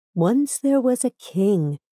Once there was a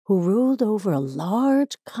king who ruled over a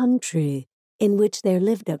large country in which there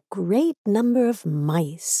lived a great number of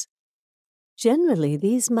mice. Generally,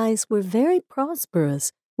 these mice were very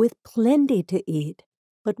prosperous, with plenty to eat.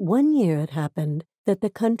 But one year it happened that the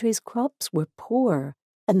country's crops were poor,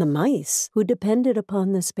 and the mice, who depended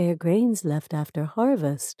upon the spare grains left after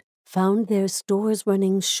harvest, found their stores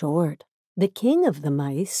running short. The king of the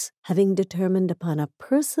mice, having determined upon a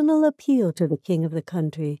personal appeal to the king of the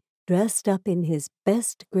country, dressed up in his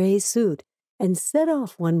best gray suit and set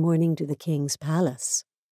off one morning to the king's palace.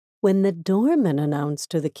 When the doorman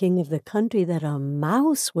announced to the king of the country that a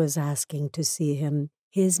mouse was asking to see him,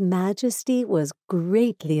 His Majesty was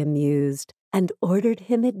greatly amused and ordered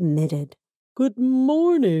him admitted. "Good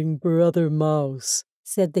morning, Brother Mouse,"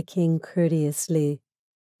 said the king courteously.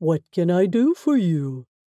 "What can I do for you?"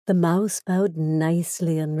 The mouse bowed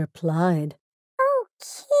nicely and replied, "Oh,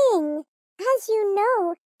 King, as you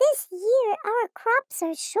know, this year our crops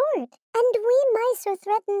are short, and we mice are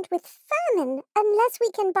threatened with famine unless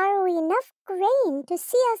we can borrow enough grain to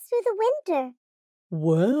see us through the winter."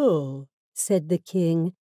 "Well," said the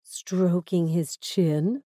king, stroking his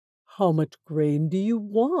chin, "how much grain do you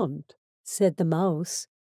want?" said the mouse.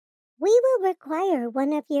 "We will require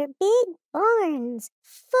one of your big barns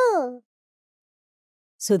full."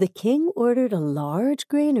 So the king ordered a large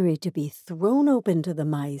granary to be thrown open to the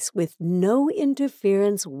mice with no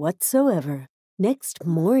interference whatsoever. Next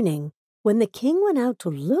morning, when the king went out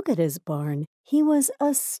to look at his barn, he was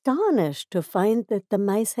astonished to find that the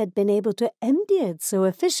mice had been able to empty it so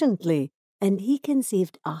efficiently, and he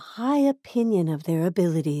conceived a high opinion of their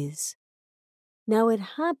abilities. Now it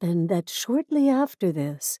happened that shortly after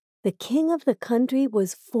this, the king of the country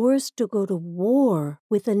was forced to go to war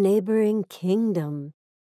with a neighboring kingdom.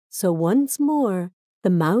 So once more, the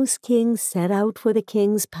Mouse King set out for the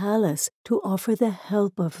king's palace to offer the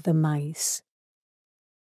help of the mice.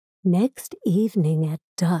 Next evening at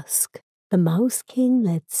dusk, the Mouse King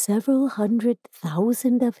led several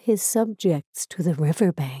 100,000 of his subjects to the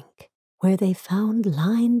riverbank, where they found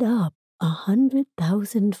lined up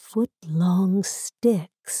 100,000-foot-long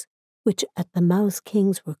sticks, which at the Mouse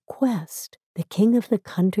King's request, the king of the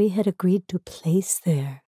country had agreed to place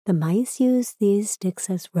there. The mice used these sticks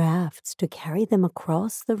as rafts to carry them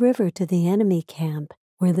across the river to the enemy camp,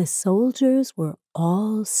 where the soldiers were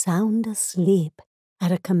all sound asleep.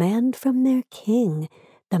 At a command from their king,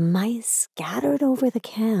 the mice scattered over the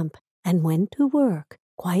camp and went to work,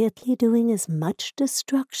 quietly doing as much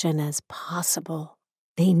destruction as possible.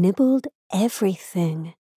 They nibbled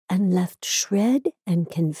everything and left shred and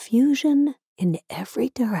confusion in every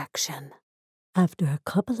direction. After a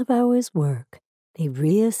couple of hours' work, they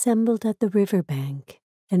reassembled at the riverbank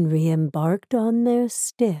and re-embarked on their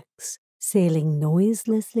sticks, sailing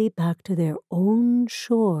noiselessly back to their own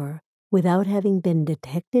shore without having been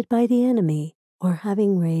detected by the enemy or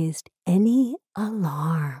having raised any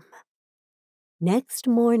alarm. Next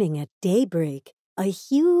morning at daybreak, a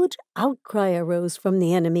huge outcry arose from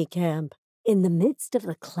the enemy camp. In the midst of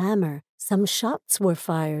the clamor, some shots were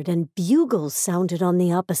fired and bugles sounded on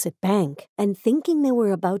the opposite bank, and thinking they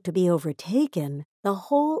were about to be overtaken, the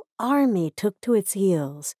whole army took to its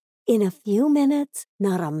heels. In a few minutes,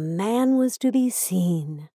 not a man was to be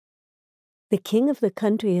seen. The king of the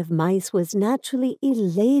country of mice was naturally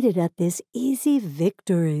elated at this easy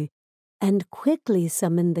victory, and quickly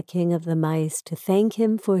summoned the king of the mice to thank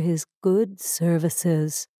him for his good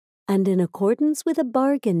services. And in accordance with a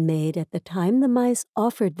bargain made at the time the mice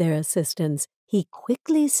offered their assistance, he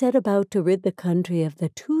quickly set about to rid the country of the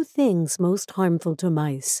two things most harmful to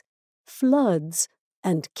mice: floods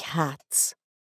and cats.